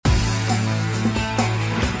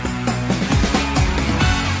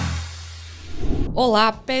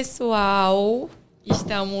Olá, pessoal!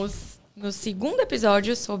 Estamos no segundo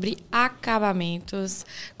episódio sobre acabamentos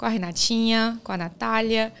com a Renatinha, com a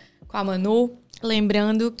Natália, com a Manu.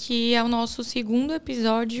 Lembrando que é o nosso segundo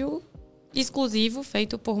episódio exclusivo,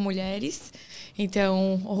 feito por mulheres.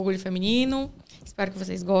 Então, orgulho feminino. Espero que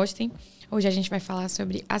vocês gostem. Hoje a gente vai falar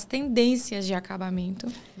sobre as tendências de acabamento.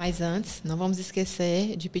 Mas antes, não vamos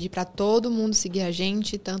esquecer de pedir para todo mundo seguir a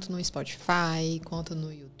gente, tanto no Spotify quanto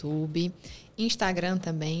no YouTube. Instagram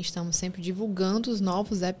também, estamos sempre divulgando os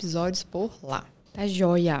novos episódios por lá. Tá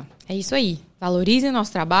joia. É isso aí. Valorizem o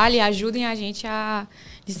nosso trabalho e ajudem a gente a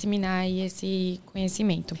disseminar aí esse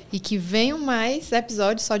conhecimento. E que venham mais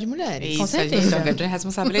episódios só de mulheres. Isso, com certeza. A gente tem uma grande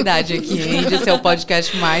responsabilidade aqui, hein, de ser o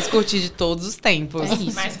podcast mais curtido de todos os tempos. É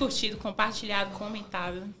isso. Mais curtido, compartilhado,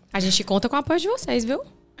 comentado. A gente conta com o apoio de vocês, viu?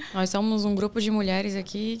 Nós somos um grupo de mulheres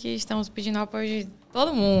aqui que estamos pedindo o apoio de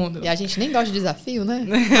todo mundo. E a gente nem gosta de desafio, né?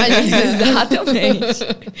 Exatamente.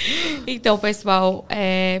 Então, pessoal,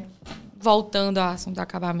 voltando ao assunto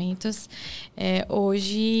acabamentos,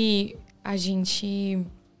 hoje a gente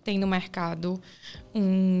tem no mercado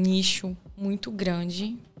um nicho muito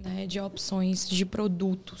grande, né, de opções de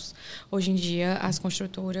produtos. Hoje em dia, as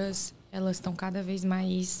construtoras elas estão cada vez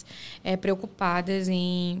mais preocupadas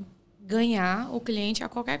em ganhar o cliente a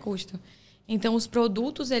qualquer custo. Então, os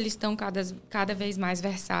produtos eles estão cada vez mais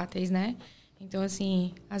versáteis, né? Então,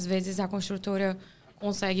 assim, às vezes a construtora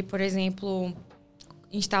consegue, por exemplo,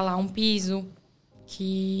 instalar um piso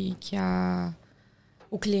que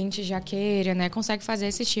o cliente já queira, né? Consegue fazer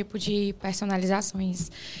esse tipo de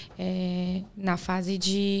personalizações na fase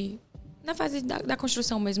da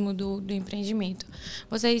construção mesmo do empreendimento.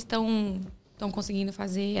 Vocês estão conseguindo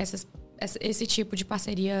fazer esse tipo de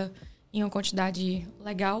parceria em uma quantidade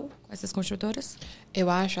legal com essas construtoras? Eu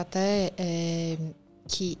acho até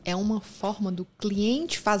que é uma forma do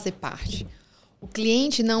cliente fazer parte. O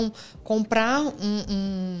cliente não comprar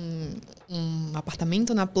um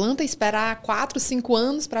apartamento na planta e esperar 4, 5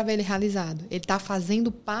 anos para ver ele realizado. Ele está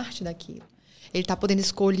fazendo parte daquilo. Ele está podendo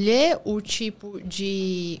escolher o tipo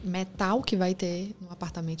de metal que vai ter no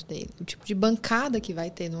apartamento dele, o tipo de bancada que vai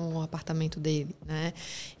ter no apartamento dele, né?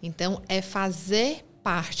 Então, é fazer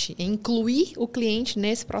parte, é incluir o cliente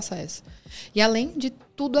nesse processo. E além de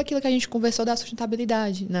tudo aquilo que a gente conversou da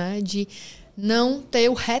sustentabilidade, né? De não ter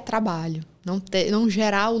o retrabalho, não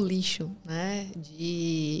gerar o lixo, né?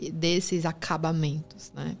 Desses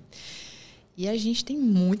acabamentos, né? E a gente tem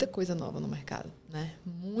muita coisa nova no mercado, né?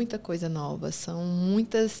 Muita coisa nova. São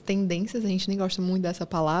muitas tendências, a gente nem gosta muito dessa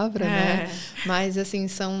palavra, né? Mas, assim,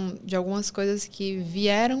 são de algumas coisas que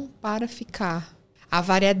vieram para ficar. A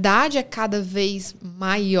variedade é cada vez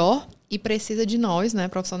maior e precisa de nós, né,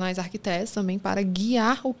 profissionais arquitetos, também para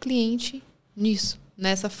guiar o cliente nisso,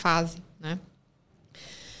 nessa fase, né?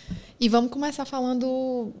 E vamos começar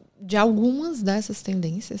falando de algumas dessas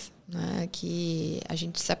tendências, né, que a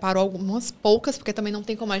gente separou algumas poucas, porque também não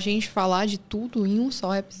tem como a gente falar de tudo em um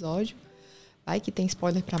só episódio. Vai que tem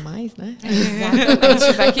spoiler para mais, né?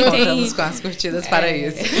 Exatamente. Vai que tem. Contamos com as curtidas para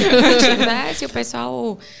isso. Se o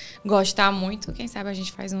pessoal gostar muito, quem sabe a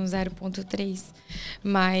gente faz um 0.3.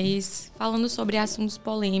 Mas falando sobre assuntos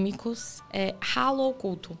polêmicos, ralo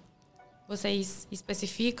oculto. Vocês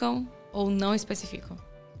especificam ou não especificam?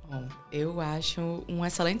 Bom, eu acho uma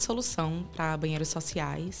excelente solução para banheiros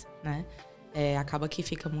sociais, né? Acaba que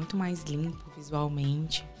fica muito mais limpo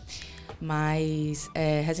visualmente. Mas,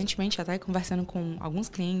 recentemente, até conversando com alguns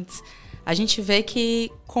clientes, a gente vê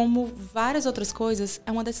que, como várias outras coisas,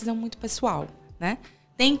 é uma decisão muito pessoal, né?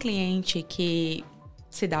 Tem cliente que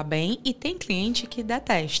se dá bem e tem cliente que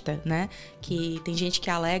detesta, né? Que tem gente que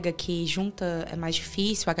alega que é mais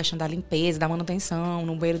difícil a questão da limpeza, da manutenção,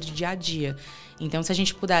 no banheiro do dia a dia. Então, se a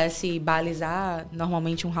gente pudesse balizar,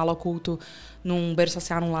 normalmente, um ralo oculto num banheiro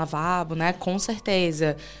social, num lavabo, né? Com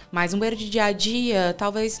certeza. Mas um banheiro de dia a dia,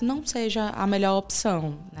 talvez não seja a melhor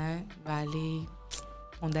opção, né? Vale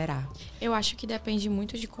ponderar. Eu acho que depende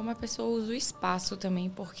muito de como a pessoa usa o espaço também,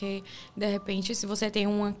 porque, de repente, se você tem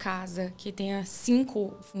uma casa que tenha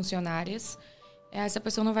 5 funcionárias, essa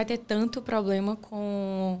pessoa não vai ter tanto problema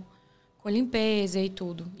com limpeza e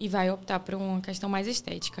tudo, e vai optar por uma questão mais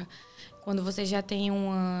estética. Quando você já tem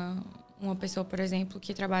uma pessoa, por exemplo,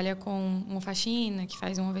 que trabalha com uma faxina, que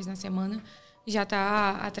faz uma vez na semana, já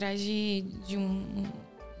está atrás de um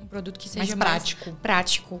produto que seja mais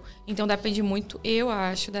prático. Então, depende muito, eu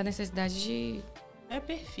acho, da necessidade de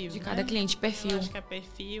perfil, de cada cliente, perfil. Eu acho que é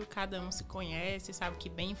perfil, cada um se conhece, sabe que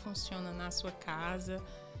bem funciona na sua casa.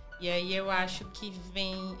 E aí eu acho que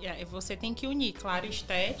você tem que unir, claro,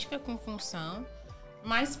 estética com função,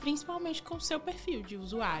 mas principalmente com o seu perfil de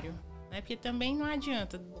usuário. né? Porque também não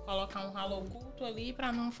adianta colocar um ralo oculto ali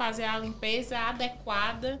para não fazer a limpeza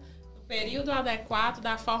adequada, no período adequado,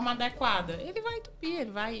 da forma adequada. Ele vai entupir,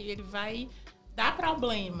 ele vai dar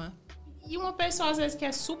problema. E uma pessoa, às vezes, que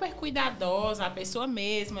é super cuidadosa, a pessoa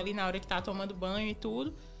mesma, ali na hora que tá tomando banho e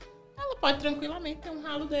tudo, ela pode tranquilamente ter um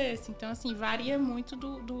ralo desse. Então, assim, varia muito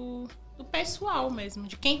do pessoal mesmo,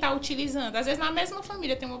 de quem tá utilizando. Às vezes, na mesma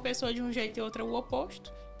família, tem uma pessoa de um jeito e outra o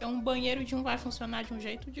oposto. Então, um banheiro de um vai funcionar de um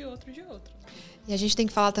jeito, de outro, de outro. E a gente tem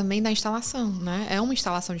que falar também da instalação, né? É uma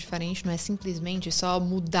instalação diferente, não é simplesmente só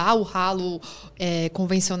mudar o ralo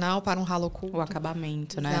convencional para um ralo oculto. O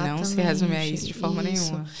acabamento, né? Exatamente, não se resume a isso de forma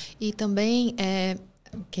nenhuma. E também,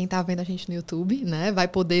 quem tá vendo a gente no YouTube, né, vai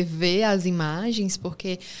poder ver as imagens,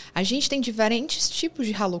 porque a gente tem diferentes tipos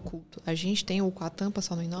de ralo oculto. A gente tem o com a tampa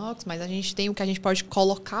só no inox, mas a gente tem o que a gente pode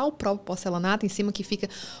colocar o próprio porcelanato em cima, que fica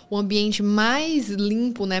o ambiente mais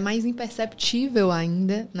limpo, né, mais imperceptível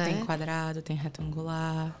ainda, né? Tem quadrado, tem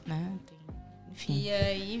retangular, né? Enfim. E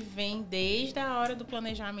aí vem desde a hora do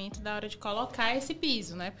planejamento, da hora de colocar esse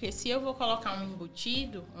piso, né? Porque se eu vou colocar um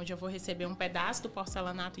embutido, onde eu vou receber um pedaço do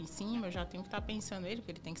porcelanato em cima, eu já tenho que estar pensando nele,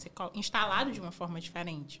 porque ele tem que ser instalado de uma forma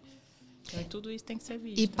diferente. Então, tudo isso tem que ser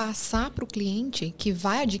visto. E passar para o cliente que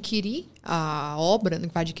vai adquirir a obra, que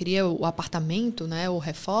vai adquirir o apartamento, né, ou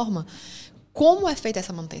reforma, como é feita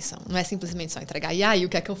essa manutenção. Não é simplesmente só entregar. E aí, o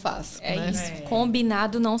que é que eu faço? É né? isso.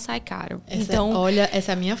 Combinado não sai caro. Então, olha,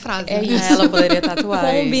 essa é a minha frase. É né? isso. Ela poderia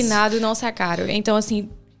tatuar Combinado não sai caro. Então, assim,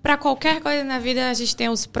 para qualquer coisa na vida, a gente tem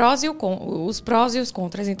os prós e os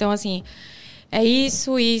contras. Então, assim, é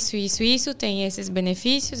isso, tem esses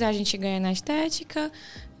benefícios, a gente ganha na estética,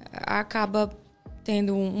 acaba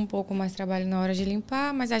tendo um pouco mais trabalho na hora de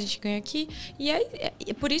limpar, mas a gente ganha aqui. E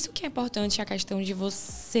é por isso que é importante a questão de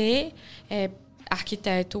você,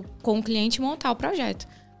 arquiteto, com o cliente, montar o projeto.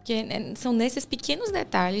 Porque são nesses pequenos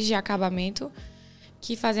detalhes de acabamento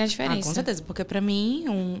que fazem a diferença. Com certeza, porque para mim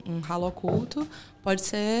um ralo oculto pode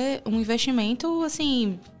ser um investimento,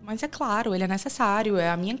 assim, mas é claro, ele é necessário, é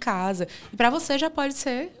a minha casa. E para você já pode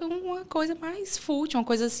ser uma coisa mais fútil, uma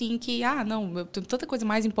coisa assim que, não, eu tenho tanta coisa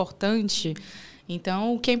mais importante.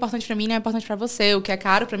 Então, o que é importante para mim não é importante para você. O que é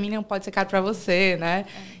caro para mim não pode ser caro para você, né?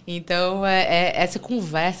 Então, essa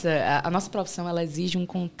conversa, a nossa profissão, ela exige um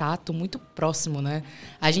contato muito próximo, né?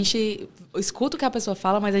 A gente escuta o que a pessoa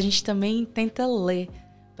fala, mas a gente também tenta ler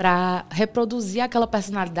para reproduzir aquela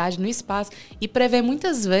personalidade no espaço e prever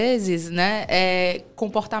muitas vezes, né,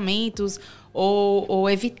 comportamentos ou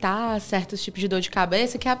evitar certos tipos de dor de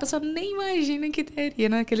cabeça que a pessoa nem imagina que teria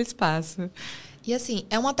naquele espaço. E assim,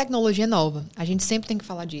 é uma tecnologia nova. A gente sempre tem que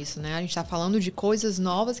falar disso, né? A gente está falando de coisas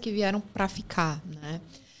novas que vieram para ficar, né?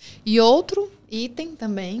 E outro item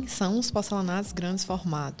também são os porcelanatos grandes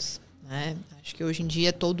formatos, né? Acho que hoje em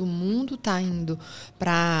dia todo mundo está indo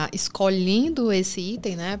escolhendo esse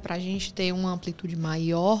item, né? Para a gente ter uma amplitude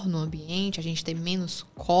maior no ambiente, a gente ter menos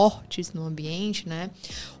cortes no ambiente, né?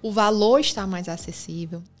 O valor está mais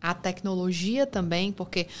acessível, a tecnologia também,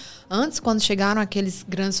 porque antes, quando chegaram aqueles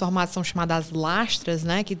grandes formatos, são chamadas lastras,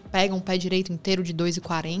 né? Que pegam o pé direito inteiro de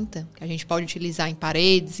 2,40, que a gente pode utilizar em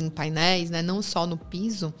paredes, em painéis, né? Não só no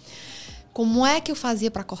piso. Como é que eu fazia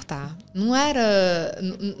para cortar?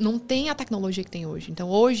 Não tem a tecnologia que tem hoje. Então,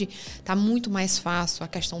 hoje está muito mais fácil a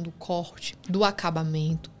questão do corte, do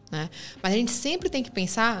acabamento, né? Mas a gente sempre tem que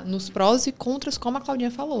pensar nos prós e contras, como a Claudinha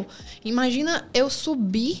falou. Imagina eu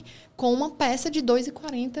subir com uma peça de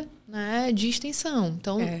 2,40, né, de extensão.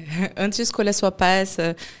 Então, antes de escolher a sua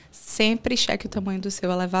peça, sempre cheque o tamanho do seu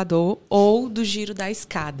elevador ou do giro da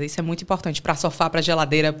escada. Isso é muito importante para sofá, para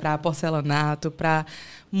geladeira, para porcelanato, para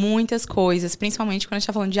muitas coisas, principalmente quando a gente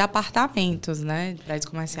está falando de apartamentos, né? Prédios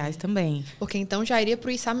comerciais também. Porque então já iria para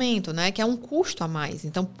o içamento, né? Que é um custo a mais.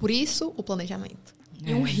 Então, por isso, o planejamento.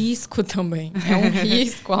 E um risco também. É um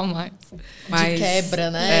risco a mais. De quebra,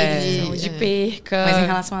 né? De perca. Mas em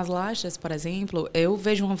relação às lastras, por exemplo, eu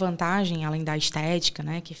vejo uma vantagem, além da estética,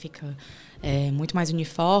 né? Que fica muito mais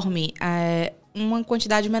uniforme, uma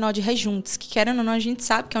quantidade menor de rejuntos, que querendo ou não, a gente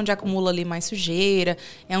sabe que é onde acumula ali mais sujeira,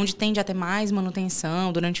 é onde tende a ter mais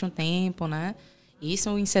manutenção durante um tempo, né?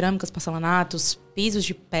 Isso em cerâmicas, porcelanatos, pisos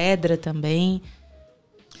de pedra também.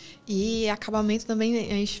 E acabamento também,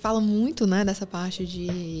 a gente fala muito, né, dessa parte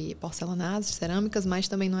de porcelanatos, cerâmicas, mas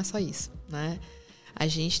também não é só isso, né? A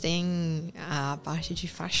gente tem a parte de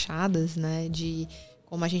fachadas, né, de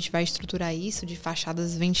como a gente vai estruturar isso de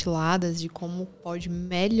fachadas ventiladas, de como pode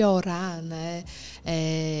melhorar, né,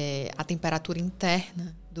 a temperatura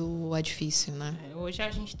interna do edifício, né? Hoje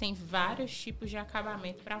a gente tem vários tipos de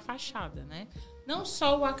acabamento para a fachada, né? Não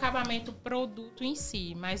só o acabamento produto em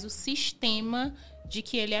si, mas o sistema de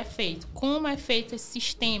que ele é feito. Como é feito esse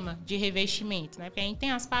sistema de revestimento, né? Porque a gente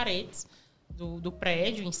tem as paredes do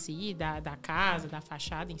prédio em si, da casa, da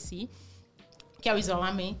fachada em si, que é o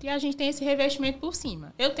isolamento, e a gente tem esse revestimento por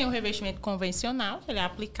cima. Eu tenho o revestimento convencional, ele é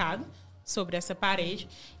aplicado sobre essa parede,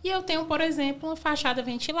 e eu tenho, por exemplo, uma fachada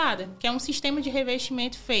ventilada, que é um sistema de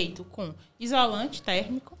revestimento feito com isolante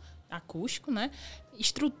térmico, acústico, né?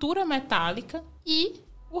 Estrutura metálica e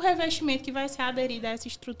o revestimento que vai ser aderido a essa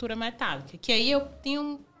estrutura metálica, que aí eu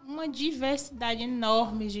tenho uma diversidade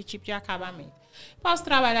enorme de tipo de acabamento. Posso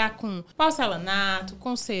trabalhar com porcelanato,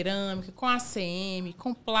 com cerâmica, com ACM,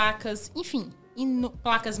 com placas, enfim,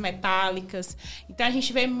 placas metálicas. Então, a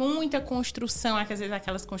gente vê muita construção, às vezes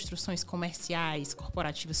aquelas construções comerciais,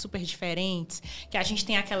 corporativas super diferentes, que a gente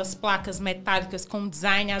tem aquelas placas metálicas com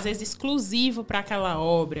design, às vezes, exclusivo para aquela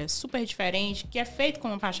obra, super diferente, que é feito com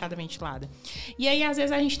uma fachada ventilada. E aí, às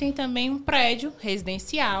vezes, a gente tem também um prédio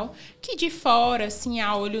residencial, que de fora, assim,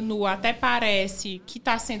 a olho nu, até parece que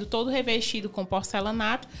está sendo todo revestido com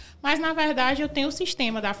porcelanato, mas, na verdade, eu tenho o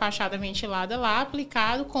sistema da fachada ventilada lá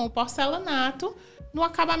aplicado com o porcelanato no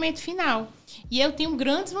acabamento final. E eu tenho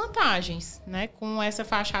grandes vantagens, né, com essa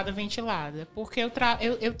fachada ventilada, porque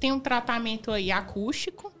eu tenho um tratamento aí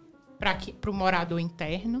acústico para o morador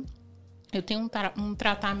interno, eu tenho um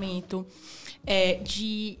tratamento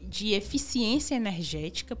de eficiência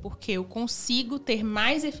energética, porque eu consigo ter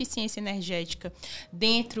mais eficiência energética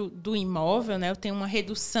dentro do imóvel, né? Eu tenho uma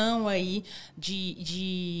redução aí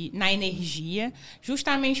na energia,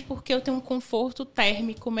 justamente porque eu tenho um conforto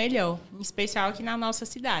térmico melhor, em especial aqui na nossa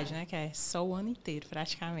cidade, né? Que é só o ano inteiro,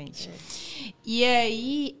 praticamente. E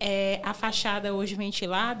aí, a fachada hoje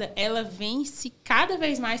ventilada, ela vem cada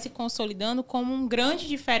vez mais se consolidando como um grande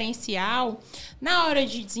diferencial na hora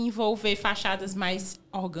de desenvolver fachadas mais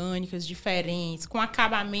orgânicas, diferentes, com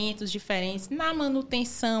acabamentos diferentes, na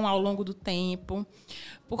manutenção ao longo do tempo.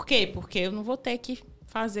 Por quê? Porque eu não vou ter que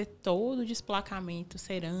fazer todo o desplacamento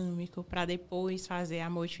cerâmico para depois fazer a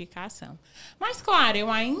modificação. Mas, claro,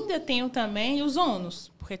 eu ainda tenho também os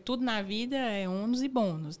ônus, porque tudo na vida é ônus e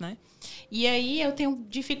bônus, né? E aí eu tenho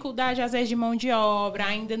dificuldade, às vezes, de mão de obra,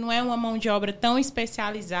 ainda não é uma mão de obra tão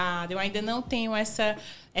especializada, eu ainda não tenho essa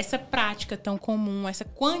prática tão comum, essa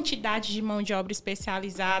quantidade de mão de obra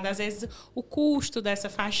especializada. Às vezes, o custo dessa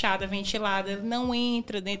fachada ventilada não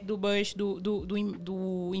entra dentro do budget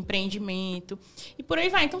do empreendimento. E por aí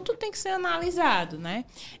vai. Então, tudo tem que ser analisado, né?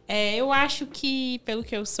 Eu acho que, pelo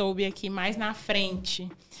que eu soube aqui, mais na frente,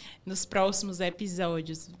 nos próximos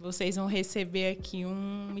episódios, vocês vão receber aqui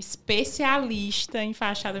um especialista em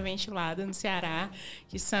fachada ventilada no Ceará,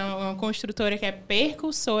 que são uma construtora que é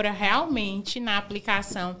precursora realmente na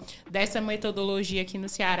aplicação dessa metodologia aqui no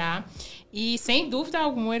Ceará. E, sem dúvida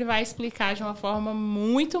alguma, ele vai explicar de uma forma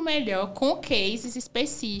muito melhor, com cases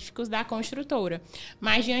específicos da construtora.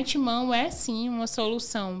 Mas, de antemão, é sim uma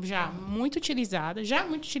solução já muito utilizada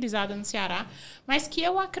no Ceará, mas que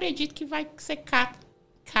eu acredito que vai ser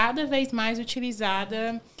cada vez mais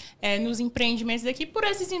utilizada nos empreendimentos daqui por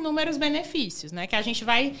esses inúmeros benefícios, né? Que a gente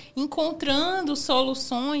vai encontrando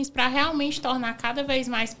soluções para realmente tornar cada vez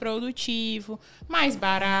mais produtivo, mais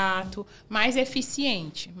barato, mais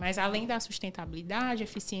eficiente. Mas além da sustentabilidade,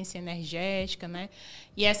 eficiência energética, né?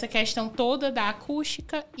 E essa questão toda da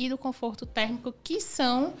acústica e do conforto térmico, que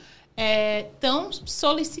são tão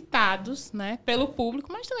solicitados, né, pelo público,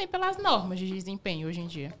 mas também pelas normas de desempenho hoje em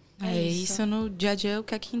dia. Isso no dia a dia, o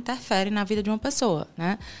que é que interfere na vida de uma pessoa,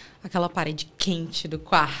 né? Aquela parede quente do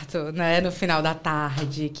quarto, né? No final da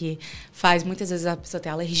tarde, que faz muitas vezes a pessoa ter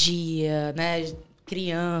alergia, né?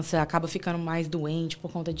 Criança acaba ficando mais doente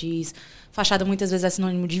por conta disso. Fachada muitas vezes é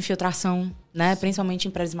sinônimo de infiltração, né? Principalmente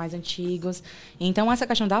em prédios mais antigos. Então, essa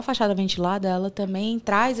questão da fachada ventilada, ela também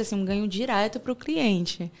traz assim, um ganho direto para o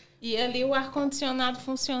cliente. E ali o ar-condicionado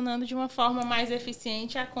funcionando de uma forma mais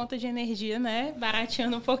eficiente, a conta de energia, né,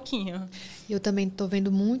 barateando um pouquinho. Eu também estou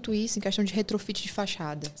vendo muito isso em questão de retrofit de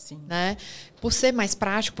fachada. Sim. Né? Por ser mais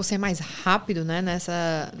prático, por ser mais rápido, né,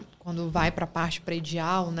 quando vai para a parte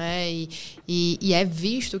predial, né, e é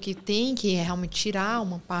visto que tem que realmente tirar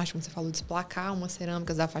uma parte, como você falou, desplacar umas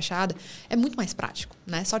cerâmicas da fachada, é muito mais prático,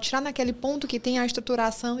 né? Só tirar naquele ponto que tem a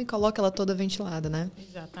estruturação e coloca ela toda ventilada, né?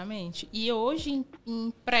 Exatamente. E hoje,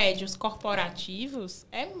 em prédios corporativos,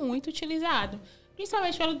 é muito utilizado.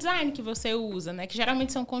 principalmente pelo design que você usa, né? Que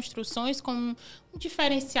geralmente são construções com um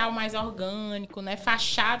diferencial mais orgânico, né?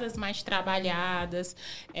 Fachadas mais trabalhadas.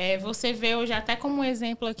 Você vê hoje, até como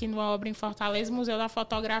exemplo aqui no obra em Fortaleza, o Museu da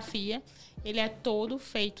Fotografia, ele é todo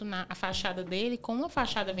feito a fachada dele com uma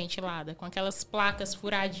fachada ventilada, com aquelas placas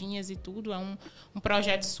furadinhas e tudo. É um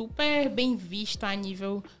projeto super bem visto a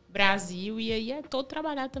nível Brasil, e aí é todo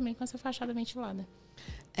trabalhado também com essa fachada ventilada.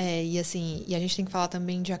 E a gente tem que falar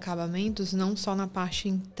também de acabamentos, não só na parte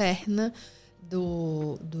interna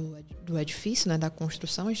do edifício, né, da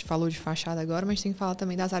construção. A gente falou de fachada agora, mas tem que falar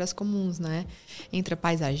também das áreas comuns, né? Entra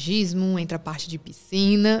paisagismo, entra a parte de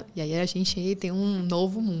piscina, e aí a gente tem um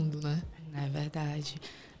novo mundo, né? É verdade.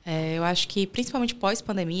 Eu acho que, principalmente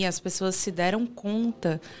pós-pandemia, as pessoas se deram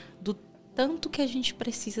conta do tanto que a gente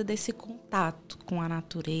precisa desse contato com a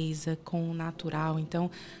natureza, com o natural. Então,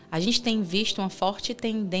 a gente tem visto uma forte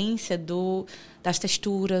tendência das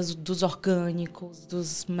texturas, dos orgânicos,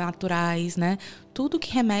 dos naturais, né? Tudo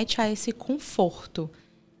que remete a esse conforto.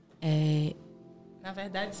 Na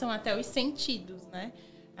verdade, são até os sentidos, né?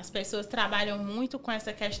 As pessoas trabalham muito com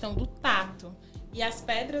essa questão do tato. E as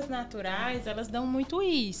pedras naturais, elas dão muito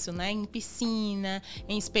isso, né? Em piscina,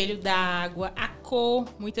 em espelho d'água. A cor,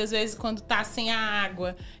 muitas vezes, quando tá sem a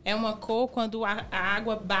água, é uma cor, quando a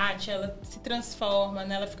água bate, ela se transforma,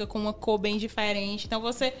 né? Ela fica com uma cor bem diferente. Então,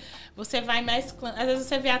 você vai mesclando. Às vezes,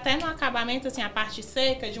 você vê até no acabamento, assim, a parte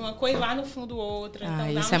seca de uma cor e lá no fundo outra.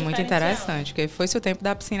 Então, isso é muito interessante, porque foi-se o tempo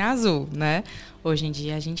da piscina azul, né? Hoje em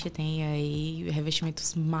dia, a gente tem aí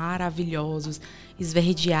revestimentos maravilhosos,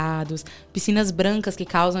 esverdeados, piscinas brancas que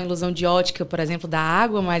causam ilusão de ótica, por exemplo, da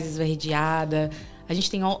água mais esverdeada. A gente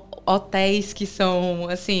tem hotéis que são,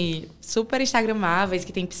 assim, super instagramáveis,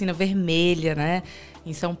 que tem piscina vermelha, né?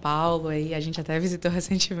 Em São Paulo, aí a gente até visitou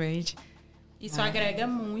recentemente. Isso agrega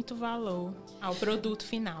muito valor ao produto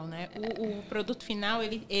final, né? O produto final,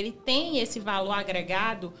 ele tem esse valor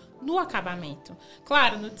agregado no acabamento.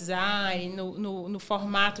 Claro, no design, no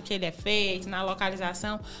formato que ele é feito, na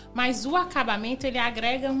localização, mas o acabamento, ele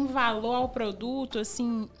agrega um valor ao produto,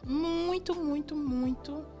 assim, muito, muito,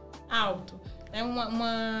 muito alto. É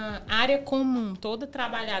uma área comum, toda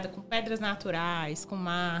trabalhada com pedras naturais, com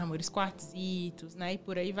mármores, quartzitos, né? E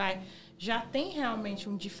por aí vai. Já tem realmente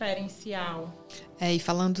um diferencial. E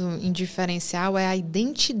falando em diferencial, é a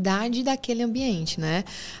identidade daquele ambiente, né?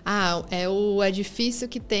 É o edifício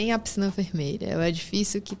que tem a piscina vermelha, é o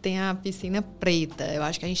edifício que tem a piscina preta. Eu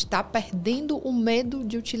acho que a gente está perdendo o medo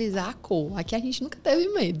de utilizar a cor. Aqui a gente nunca teve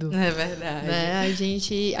medo. É verdade. Né?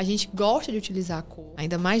 A gente gosta de utilizar a cor.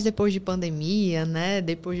 Ainda mais depois de pandemia, né?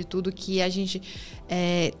 Depois de tudo que a gente...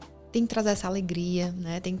 tem que trazer essa alegria,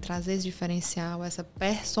 né? Tem que trazer esse diferencial, essa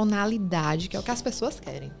personalidade, que é o que as pessoas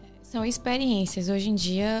querem. São experiências. Hoje em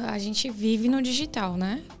dia, a gente vive no digital,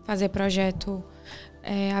 né? Fazer projeto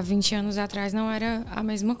há 20 anos atrás não era a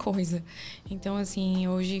mesma coisa. Então, assim,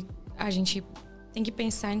 hoje a gente tem que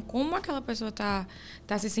pensar em como aquela pessoa tá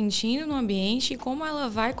se sentindo no ambiente e como ela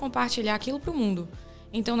vai compartilhar aquilo para o mundo.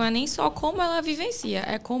 Então, não é nem só como ela vivencia,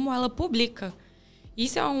 é como ela publica.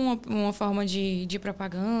 Isso é uma forma de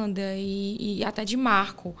propaganda e até de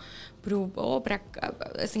marco.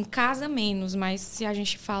 Assim, casa menos, mas se a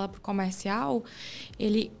gente fala para o comercial,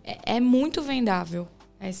 ele é muito vendável.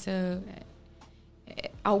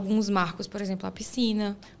 Alguns marcos, por exemplo, a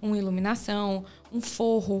piscina, uma iluminação, um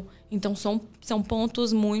forro. Então, são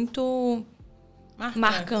pontos muito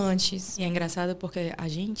marcantes. E é engraçado porque a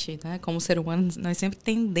gente, né, como ser humano, nós sempre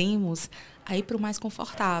tendemos a ir para o mais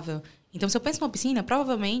confortável. Então, se eu penso numa piscina,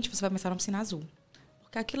 provavelmente você vai pensar numa piscina azul.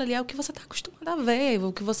 Porque aquilo ali é o que você está acostumado a ver,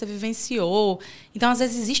 o que você vivenciou. Então, às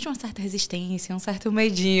vezes, existe uma certa resistência, um certo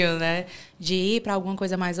medinho, né? De ir para alguma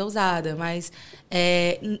coisa mais ousada. Mas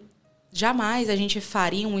jamais a gente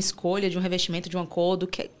faria uma escolha de um revestimento, de uma cor, do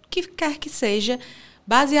que quer que seja,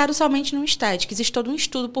 baseado somente no estético. Existe todo um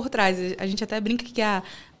estudo por trás. A gente até brinca que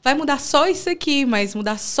vai mudar só isso aqui, mas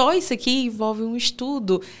mudar só isso aqui envolve um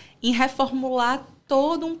estudo em reformular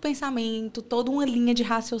todo um pensamento, toda uma linha de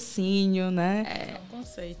raciocínio, né? É um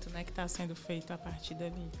conceito, né, que está sendo feito a partir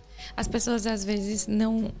dali. As pessoas, às vezes,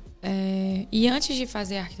 não... E antes de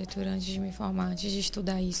fazer arquitetura, antes de me formar, antes de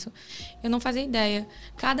estudar isso, eu não fazia ideia.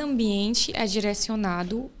 Cada ambiente é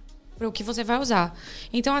direcionado para o que você vai usar.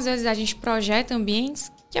 Então, às vezes, a gente projeta ambientes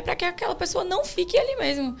que é para que aquela pessoa não fique ali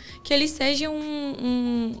mesmo. Que ele seja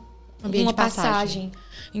uma passagem.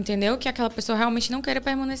 Entendeu? Que aquela pessoa realmente não queira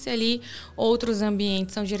permanecer ali. Outros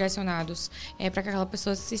ambientes são direcionados para que aquela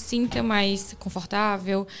pessoa se sinta mais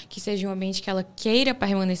confortável, que seja um ambiente que ela queira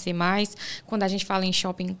permanecer mais. Quando a gente fala em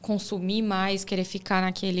shopping, consumir mais, querer ficar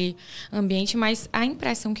naquele ambiente. Mas a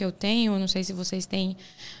impressão que eu tenho, não sei se vocês têm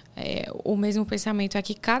o mesmo pensamento é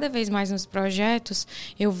que cada vez mais nos projetos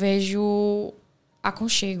eu vejo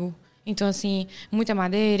aconchego. Então, assim, muita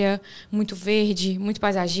madeira, muito verde, muito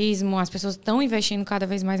paisagismo. As pessoas estão investindo cada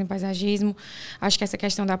vez mais em paisagismo. Acho que essa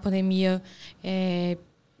questão da pandemia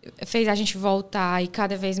fez a gente voltar e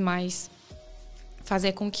cada vez mais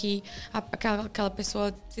fazer com que aquela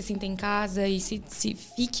pessoa se sinta em casa e se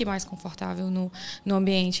fique mais confortável no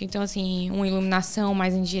ambiente. Então, assim, uma iluminação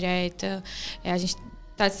mais indireta. A gente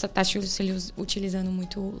tá utilizando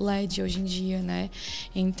muito LED hoje em dia, né?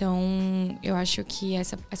 Então, eu acho que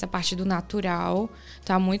essa parte do natural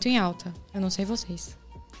tá muito em alta. Eu não sei vocês.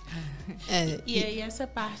 E aí essa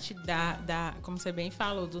parte como você bem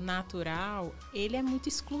falou, do natural, ele é muito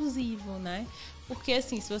exclusivo, né? Porque,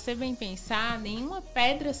 assim, se você bem pensar, nenhuma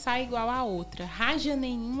pedra sai igual à outra. Raja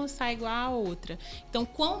nenhuma sai igual à outra. Então,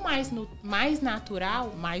 quanto mais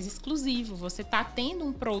natural, mais exclusivo. Você tá tendo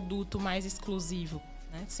um produto mais exclusivo,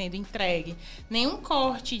 né, sendo entregue. Nenhum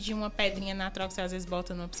corte de uma pedrinha natural que você às vezes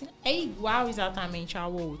bota numa piscina é igual exatamente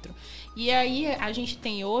ao outro. E aí a gente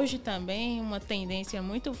tem hoje também uma tendência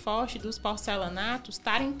muito forte dos porcelanatos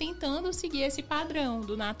estarem tentando seguir esse padrão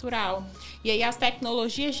do natural. E aí as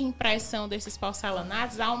tecnologias de impressão desses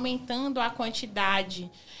porcelanatos aumentando a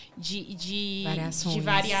quantidade de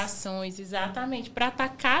variações, exatamente, para estar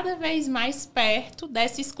cada vez mais perto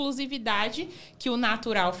dessa exclusividade que o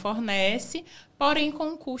natural fornece, porém com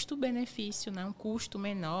um custo-benefício, né? Um custo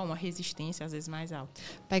menor, uma resistência às vezes mais alta.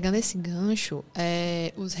 Pegando esse gancho,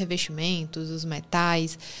 os revestimentos, os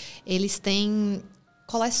metais, eles têm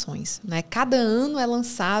coleções, né? Cada ano é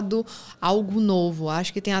lançado algo novo.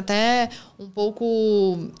 Acho que tem até um pouco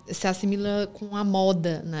se assimila com a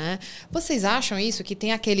moda, né? Vocês acham isso? Que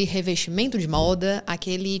tem aquele revestimento de moda,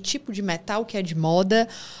 aquele tipo de metal que é de moda,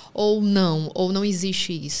 ou não? Ou não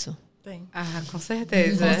existe isso? Tem. Com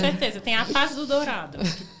certeza. Com certeza. Tem a fase do dourado.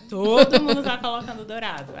 Todo mundo tá colocando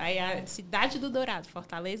dourado. Aí a cidade do dourado.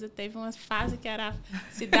 Fortaleza teve uma fase que era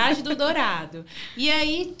a cidade do dourado. E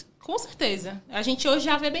aí, com certeza, a gente hoje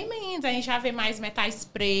já vê bem menos. A gente já vê mais metais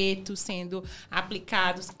pretos sendo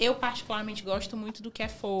aplicados. Eu, particularmente, gosto muito do que é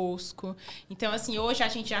fosco. Então, assim, hoje a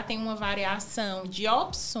gente já tem uma variação de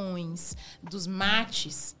opções dos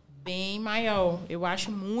mates bem maior. Eu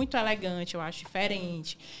acho muito elegante, eu acho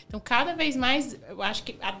diferente. Então, cada vez mais, eu acho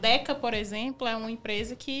que a Deca, por exemplo, é uma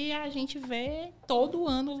empresa que a gente vê todo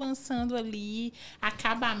ano lançando ali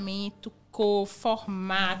acabamento, cor,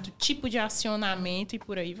 formato, tipo de acionamento e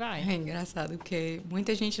por aí vai. É engraçado, porque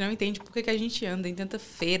muita gente não entende por que a gente anda em tanta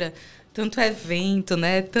feira, tanto evento,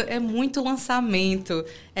 né? É muito lançamento,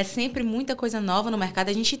 é sempre muita coisa nova no mercado.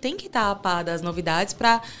 A gente tem que estar a par das novidades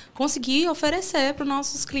para conseguir oferecer para os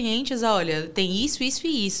nossos clientes, olha, tem isso, isso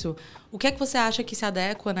e isso. O que é que você acha que se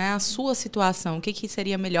adequa, né, à sua situação? O que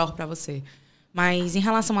seria melhor para você? Mas em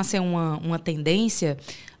relação a ser uma tendência,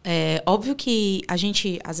 é óbvio que a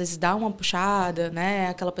gente às vezes dá uma puxada, né?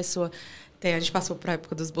 Aquela pessoa... A gente passou por a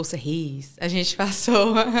época dos bolserris, a gente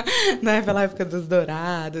passou, né, pela época dos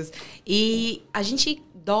dourados. E a gente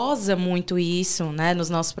dosa muito isso, né, nos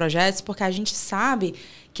nossos projetos, porque a gente sabe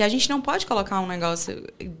que a gente não pode colocar um negócio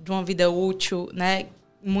de uma vida útil, né,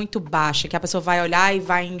 muito baixa, que a pessoa vai olhar e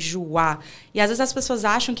vai enjoar. E às vezes as pessoas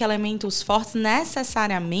acham que elementos fortes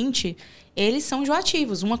necessariamente eles são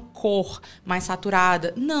enjoativos. Uma cor mais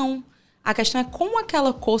saturada. Não. A questão é como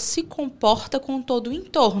aquela cor se comporta com todo o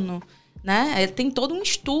entorno. Né? Tem todo um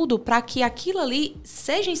estudo para que aquilo ali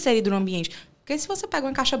seja inserido no ambiente. Porque se você pega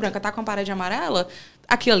uma caixa branca e tá com uma parede amarela,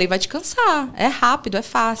 aquilo ali vai te cansar. É rápido, é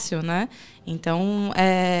fácil, né? Então,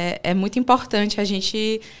 é muito importante a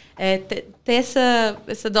gente ter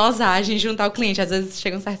essa dosagem junto ao cliente. Às vezes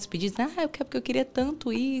chegam certos pedidos, porque eu queria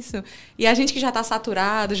tanto isso. E a gente que já está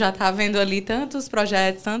saturado, já está vendo ali tantos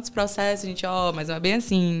projetos, tantos processos, a gente, mas não é bem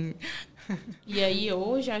assim. E aí,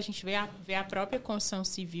 hoje, a gente vê a própria construção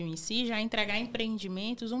civil em si já entregar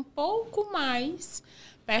empreendimentos um pouco mais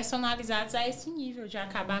personalizados a esse nível de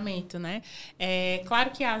acabamento, né?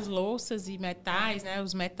 Claro que as louças e metais, né?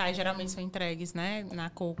 Os metais geralmente são entregues, né, na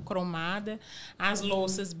cor cromada, as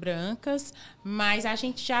louças brancas, mas a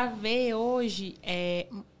gente já vê hoje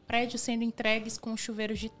prédios sendo entregues com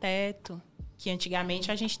chuveiros de teto, que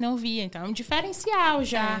antigamente a gente não via. Então, é um diferencial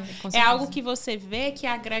já. É algo que você vê que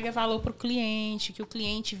agrega valor para o cliente, que o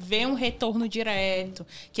cliente vê um retorno direto,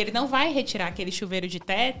 que ele não vai retirar aquele chuveiro de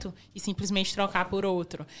teto e simplesmente trocar por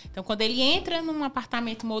outro. Então, quando ele entra num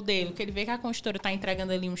apartamento modelo, que ele vê que a construtora está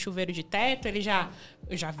entregando ali um chuveiro de teto, eu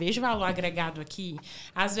já vejo valor agregado aqui.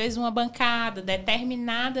 Às vezes, uma bancada,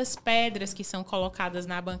 determinadas pedras que são colocadas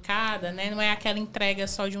na bancada, né? Não é aquela entrega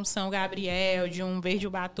só de um São Gabriel, de um Verde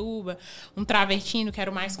Ubatuba, um travertino, que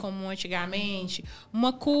era o mais comum antigamente,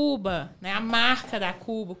 uma cuba, né? A marca da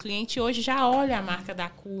cuba. O cliente hoje já olha a marca da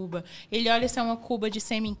cuba. Ele olha se é uma cuba de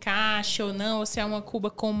semi-encaixe ou não, ou se é uma cuba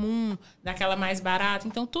comum, daquela mais barata.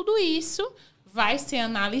 Então, tudo isso vai ser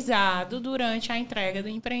analisado durante a entrega do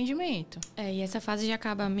empreendimento. E essa fase de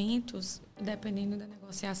acabamentos, dependendo da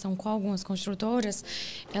negociação com algumas construtoras,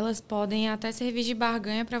 elas podem até servir de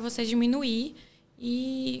barganha para você diminuir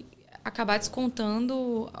e acabar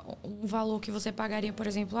descontando um valor que você pagaria, por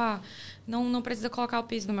exemplo, não precisa colocar o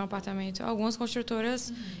piso no meu apartamento. Algumas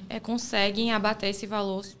construtoras conseguem abater esse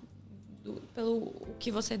valor pelo que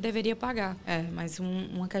você deveria pagar. Mas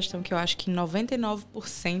uma questão que eu acho que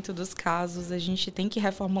 99% dos casos a gente tem que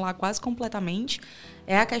reformular quase completamente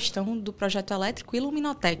é a questão do projeto elétrico e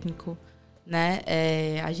luminotécnico, né?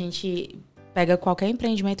 A gente pega qualquer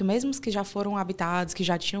empreendimento, mesmo os que já foram habitados, que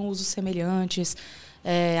já tinham usos semelhantes,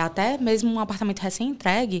 até mesmo um apartamento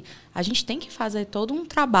recém-entregue, a gente tem que fazer todo um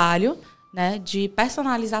trabalho, né, de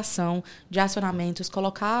personalização de acionamentos,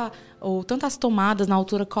 colocar tanto as tomadas na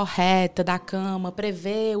altura correta da cama,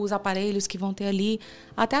 prever os aparelhos que vão ter ali,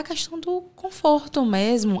 até a questão do conforto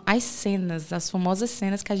mesmo, as famosas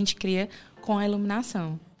cenas que a gente cria com a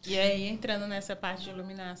iluminação. E aí, entrando nessa parte de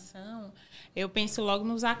iluminação, eu penso logo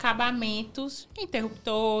nos acabamentos,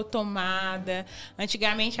 interruptor, tomada.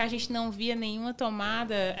 Antigamente, a gente não via nenhuma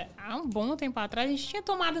tomada. Há um bom tempo atrás, a gente tinha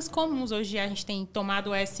tomadas comuns. Hoje, a gente tem tomada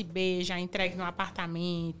USB já entregue no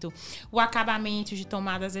apartamento. O acabamento de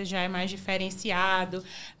tomadas já é mais diferenciado.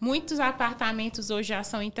 Muitos apartamentos hoje já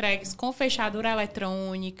são entregues com fechadura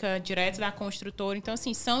eletrônica, direto da construtora. Então,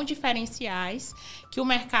 assim, são diferenciais que o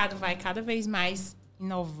mercado vai cada vez mais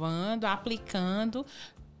inovando, aplicando.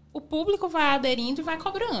 O público vai aderindo e vai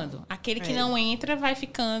cobrando. Aquele que não entra vai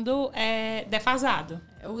ficando defasado.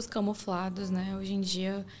 Os camuflados, né? Hoje em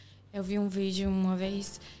dia, eu vi um vídeo uma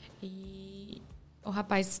vez e o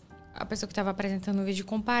rapaz, a pessoa que estava apresentando o vídeo,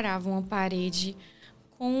 comparava uma parede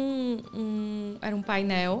com era um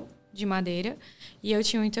painel de madeira e eu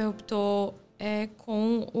tinha um interruptor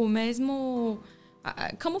com o mesmo...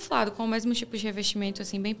 camuflado, com o mesmo tipo de revestimento,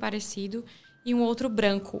 assim, bem parecido, e um outro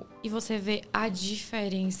branco. E você vê a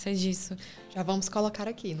diferença disso. Já vamos colocar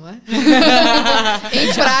aqui, não é?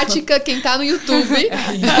 Em prática, quem tá no YouTube.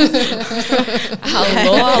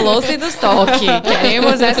 Alô, sem dos toque.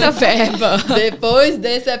 Queremos essa verba. Depois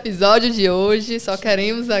desse episódio de hoje, só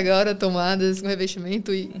queremos agora tomadas com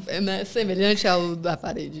revestimento semelhante ao da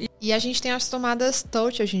parede. E a gente tem as tomadas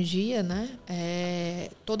touch hoje em dia, né?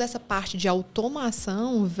 Toda essa parte de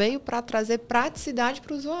automação veio para trazer praticidade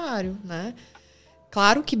para o usuário, né?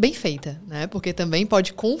 Claro que bem feita, né? Porque também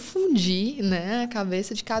pode confundir, né, a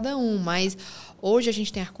cabeça de cada um. Mas hoje a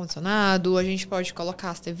gente tem ar-condicionado, a gente pode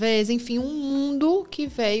colocar as TVs, enfim, um mundo que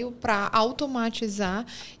veio para automatizar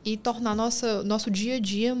e tornar nosso dia a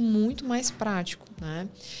dia muito mais prático, né?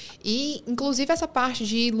 E, inclusive, essa parte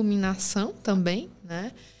de iluminação também,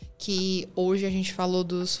 né? Que hoje a gente falou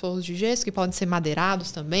dos forros de gesso, que podem ser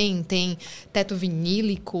madeirados também, tem teto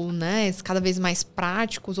vinílico, né, cada vez mais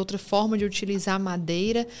práticos, outra forma de utilizar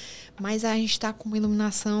madeira, mas a gente está com uma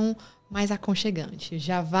iluminação mais aconchegante,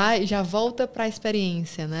 já volta para a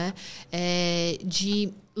experiência, né,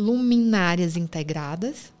 de luminárias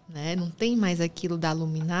integradas, né, não tem mais aquilo da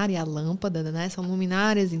luminária e a lâmpada, né, são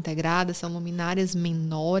luminárias integradas, são luminárias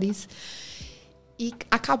menores. E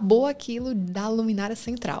acabou aquilo da luminária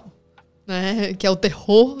central, né? Que é o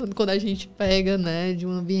terror quando a gente pega, né, de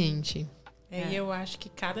um ambiente. E eu acho que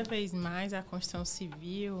cada vez mais a construção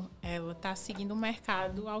civil ela está seguindo o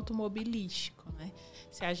mercado automobilístico, né?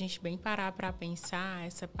 Se a gente bem parar para pensar,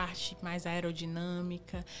 essa parte mais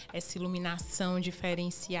aerodinâmica, essa iluminação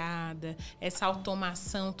diferenciada, essa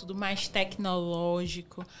automação, tudo mais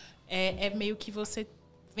tecnológico, é meio que você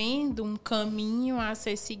vendo um caminho a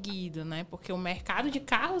ser seguido, né? Porque o mercado de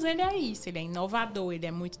carros, ele é isso, ele é inovador, ele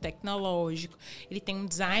é muito tecnológico, ele tem um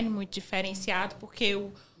design muito diferenciado, porque o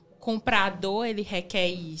comprador, ele requer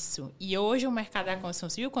isso. E hoje o mercado da construção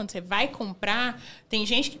civil, quando você vai comprar, tem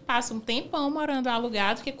gente que passa um tempão morando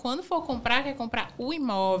alugado, que quando for comprar, quer comprar o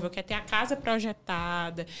imóvel, quer ter a casa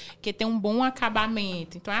projetada, quer ter um bom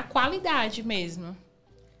acabamento. Então, é a qualidade mesmo.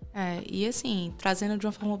 E assim, trazendo de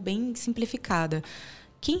uma forma bem simplificada,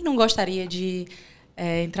 quem não gostaria de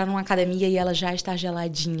entrar numa academia e ela já estar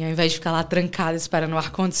geladinha, ao invés de ficar lá trancada esperando o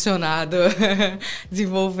ar-condicionado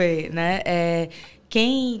desenvolver, né?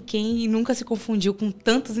 Quem nunca se confundiu com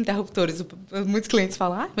tantos interruptores? Muitos clientes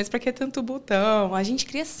falam, mas para que tanto botão? A gente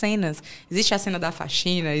cria cenas. Existe a cena da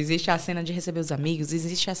faxina, existe a cena de receber os amigos,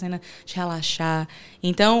 existe a cena de relaxar.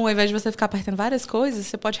 Então, ao invés de você ficar apertando várias coisas,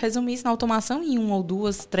 você pode resumir isso na automação em 1 ou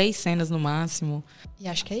 2, 3 cenas no máximo. E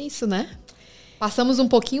acho que é isso, né? Passamos um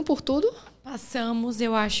pouquinho por tudo? Passamos,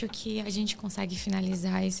 eu acho que a gente consegue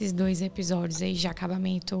finalizar esses 2 episódios aí de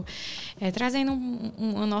acabamento, trazendo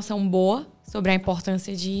uma noção boa sobre a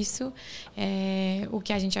importância disso, o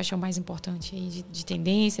que a gente achou mais importante aí de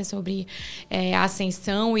tendência, sobre a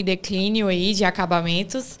ascensão e declínio aí de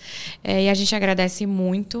acabamentos. E a gente agradece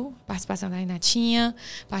muito a participação da Renatinha,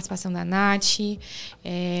 a participação da Nath.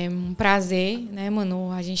 Um prazer, né,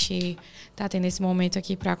 Manu? A gente tá tendo esse momento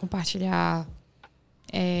aqui para compartilhar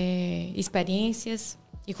experiências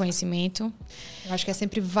e conhecimento. Eu acho que é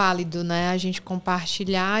sempre válido, né, a gente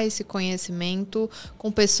compartilhar esse conhecimento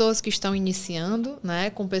com pessoas que estão iniciando, né,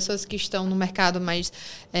 com pessoas que estão no mercado, mas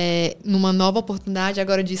numa nova oportunidade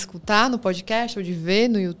agora de escutar no podcast ou de ver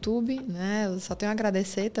no YouTube, né. Eu só tenho a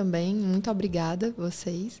agradecer também. Muito obrigada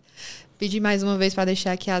vocês. Pedir mais uma vez para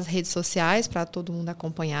deixar aqui as redes sociais para todo mundo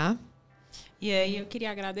acompanhar. E aí eu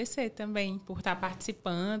queria agradecer também por estar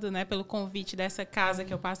participando, né, pelo convite dessa casa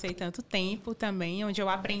que eu passei tanto tempo também, onde eu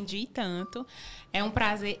aprendi tanto. É um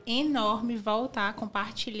prazer enorme voltar a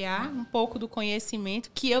compartilhar um pouco do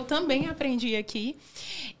conhecimento que eu também aprendi aqui.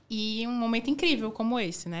 E um momento incrível como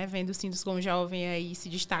esse, né? Vendo o Sindus como Jovem aí se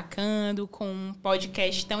destacando, com um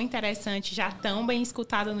podcast tão interessante, já tão bem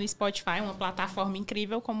escutado no Spotify, uma plataforma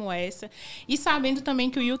incrível como essa. E sabendo também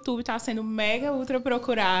que o YouTube está sendo mega ultra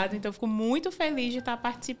procurado. Então, eu fico muito feliz de estar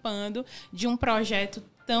participando de um projeto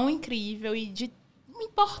tão incrível e de uma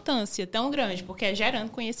importância tão grande, porque é gerando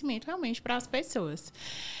conhecimento realmente para as pessoas.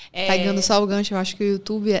 Pegando só o gancho, eu acho que o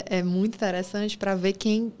YouTube é muito interessante para ver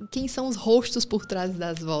quem são os rostos por trás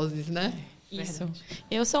das vozes, né? Isso. Verdade.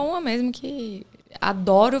 Eu sou uma mesmo que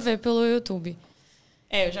adoro ver pelo YouTube.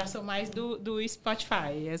 Eu já sou mais do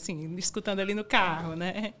Spotify, assim, escutando ali no carro,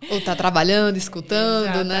 né? Ou tá trabalhando, escutando,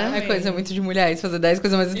 exatamente, né? É coisa muito de mulheres, fazer 10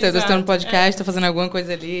 coisas ao mesmo tempo. Eu estou no podcast, estou fazendo alguma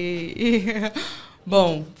coisa ali.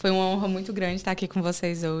 Bom, foi uma honra muito grande estar aqui com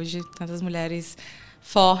vocês hoje. Tantas mulheres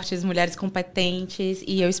fortes, mulheres competentes,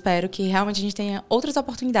 e eu espero que realmente a gente tenha outras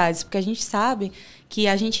oportunidades, porque a gente sabe que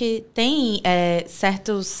a gente tem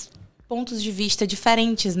certos pontos de vista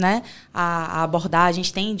diferentes, né, a abordar, a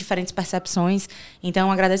gente tem diferentes percepções,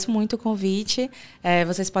 então agradeço muito o convite.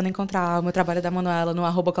 Vocês podem encontrar o meu trabalho da Manuela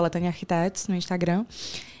no @coletâneaarquitetos no Instagram.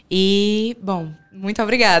 E, bom, muito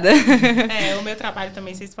obrigada. O meu trabalho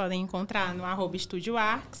também vocês podem encontrar no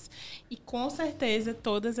 @estudioarcs. E com certeza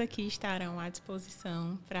todas aqui estarão à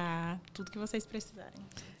disposição para tudo que vocês precisarem.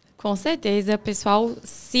 Com certeza, pessoal,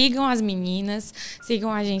 sigam as meninas,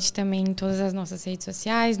 sigam a gente também em todas as nossas redes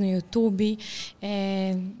sociais, no YouTube,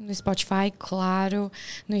 no Spotify, claro,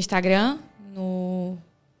 no Instagram,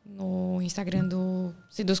 no Instagram do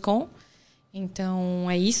Sinduscom.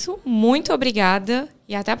 Então, é isso. Muito obrigada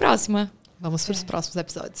e até a próxima. Vamos para os próximos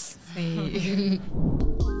episódios. Sim.